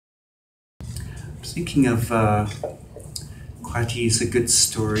thinking of Quaty is a good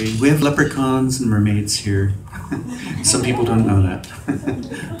story. We have leprechauns and mermaids here. Some people don't know that,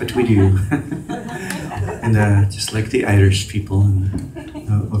 but we do. And just like the Irish people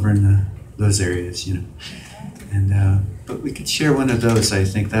over in those areas, you know. And but we could share one of those. I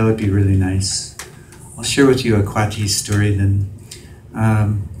think that would be really nice. I'll share with you a Quaty story then.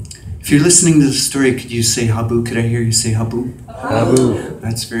 If you're listening to the story, could you say habu? Could I hear you say habu? Habu.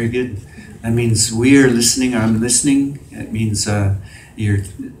 That's very good. That means we are listening, I'm listening. It means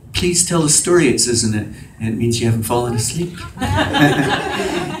please tell a story, it says in it. And it means you haven't fallen asleep.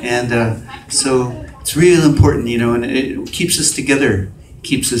 And so it's real important, you know, and it keeps us together,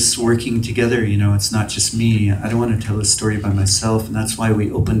 keeps us working together, you know. It's not just me. I don't want to tell a story by myself, and that's why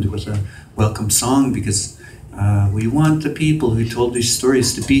we opened with a welcome song, because we want the people who told these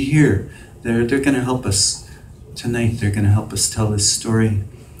stories to be here. They're going to help us tonight. They're going to help us tell this story.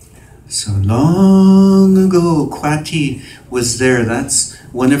 So long ago, Quaty was there. That's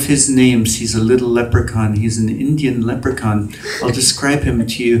one of his names. He's a little leprechaun. He's an Indian leprechaun. I'll describe him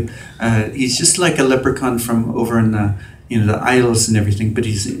to you. He's just like a leprechaun from over in the, you know, the Isles and everything, but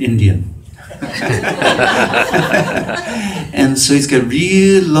he's Indian. And so he's got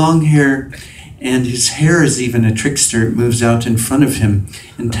real long hair, and his hair is even a trickster. It moves out in front of him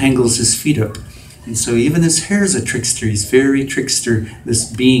and tangles his feet up. And so even his hair is a trickster. He's very trickster, this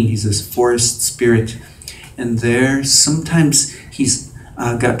being. He's this forest spirit. And there, sometimes he's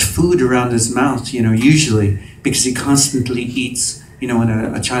got food around his mouth, you know, usually, because he constantly eats. You know, when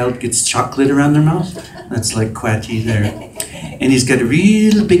a child gets chocolate around their mouth, that's like Quaty there. And he's got a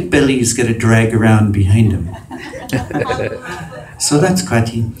real big belly he's got to drag around behind him. So that's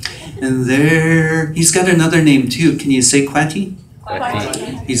Quaty. And there, he's got another name too. Can you say Quaty?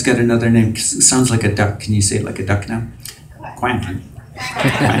 Quaty. He's got another name. It sounds like a duck. Can you say it like a duck now? Quaty.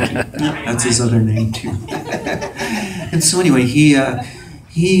 That's his other name too. And so anyway, he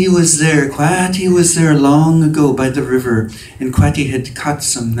was there. Quaty was there long ago by the river, and Quaty had caught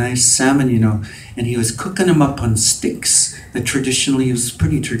some nice salmon, you know, and he was cooking them up on sticks. Traditionally, he was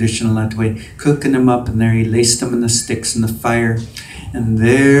pretty traditional that way, cooking them up, and there he laced them in the sticks in the fire, and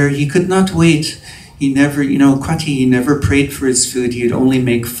there he could not wait. He never, you know, Quaty, he never prayed for his food. He'd only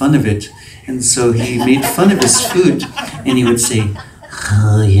make fun of it, and so he made fun of his food, and he would say,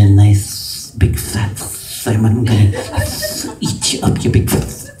 "Oh, you nice big fat salmon, I'm gonna eat you up, you big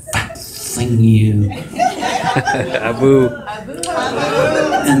fat thing, you." Abu.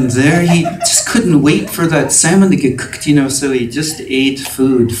 And there he just couldn't wait for that salmon to get cooked, you know, so he just ate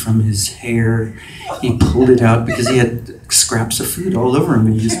food from his hair. He pulled it out because he had scraps of food all over him,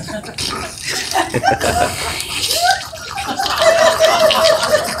 and he just...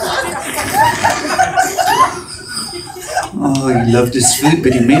 Oh, he loved his food,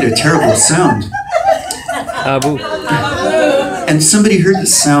 but he made a terrible sound. Abu. And somebody heard the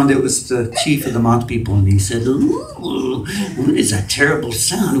sound. It was the chief of the Mott people, and he said, "Ooh, what is that terrible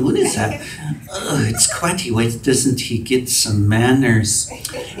sound? What is that? Oh, it's Quaty. Why doesn't he get some manners?"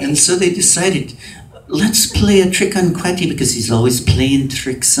 And so they decided, let's play a trick on Quaty, because he's always playing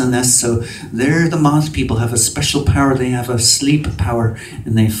tricks on us. So there the Mott people have a special power. They have a sleep power,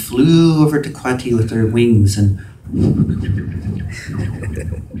 and they flew over to Quaty with their wings, and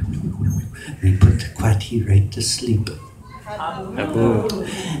they put Quaty right to sleep. Abu.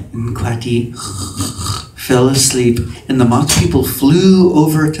 And Quaty fell asleep, and the Mott people flew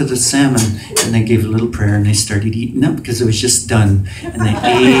over to the salmon, and they gave a little prayer, and they started eating up because it was just done, and they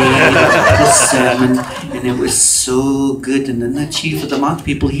ate the salmon, and it was so good. And then the chief of the Mott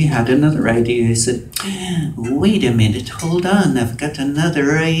people, he had another idea. He said, "Wait a minute, hold on, I've got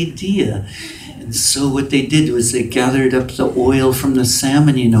another idea." And so what they did was they gathered up the oil from the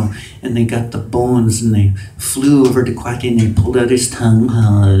salmon, you know, and they got the bones, and they flew over to Quaty, and they pulled out his tongue,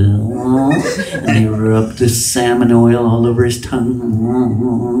 and they rubbed the salmon oil all over his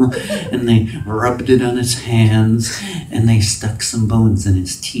tongue, and they rubbed it on his hands, and they stuck some bones in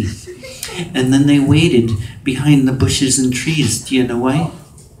his teeth. And then they waited behind the bushes and trees. Do you know why?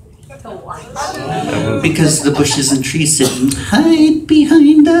 Because the bushes and trees said, "Hide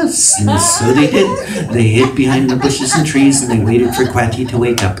behind us." And so they did. They hid behind the bushes and trees, and they waited for Quaty to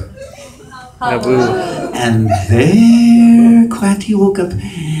wake up. Abu. And there Quaty woke up.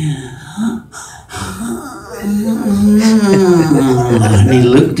 And he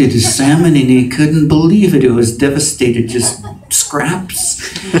looked at his salmon, and he couldn't believe it. It was devastated, just scraps.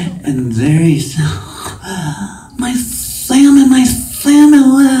 And there he said, "My salmon, my salmon,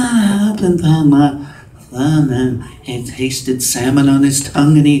 what happened to my salmon?" He tasted salmon on his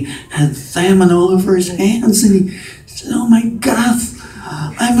tongue, and he had salmon all over his hands, and he said, "Oh my God,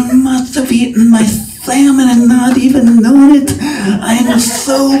 I'm a moth have eaten my salmon and not even known it. I'm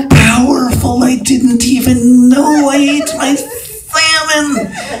so powerful I didn't even know I ate my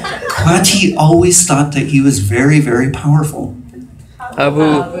salmon. Quaty always thought that he was very, very powerful. Abu.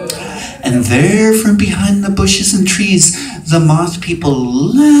 And there from behind the bushes and trees, the moth people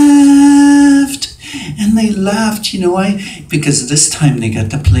laughed. And they laughed, you know why? Because this time they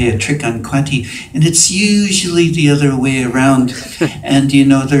got to play a trick on Quaty, and it's usually the other way around. And you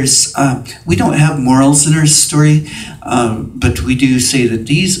know, we don't have morals in our story, but we do say that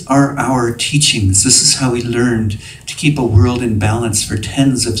these are our teachings. This is how we learned to keep a world in balance for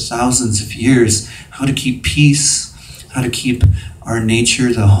tens of thousands of years, how to keep peace, how to keep our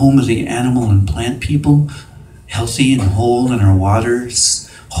nature, the home of the animal and plant people, healthy and whole, and our waters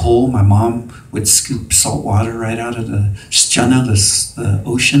whole. My mom would scoop salt water right out of the Sjana, the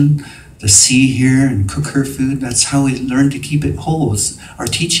ocean, the sea here, and cook her food. That's how we learn to keep it whole, our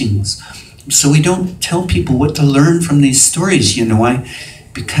teachings. So we don't tell people what to learn from these stories, you know why?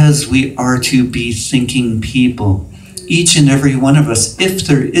 Because we are to be thinking people. Each and every one of us, if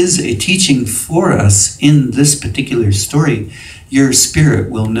there is a teaching for us in this particular story, your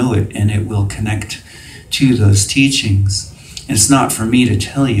spirit will know it and it will connect to those teachings. It's not for me to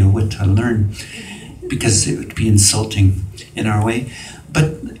tell you what to learn, because it would be insulting in our way.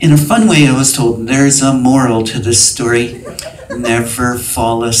 But in a fun way, I was told there's a moral to this story. Never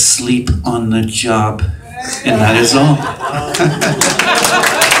fall asleep on the job. And that is all.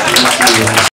 Thank you.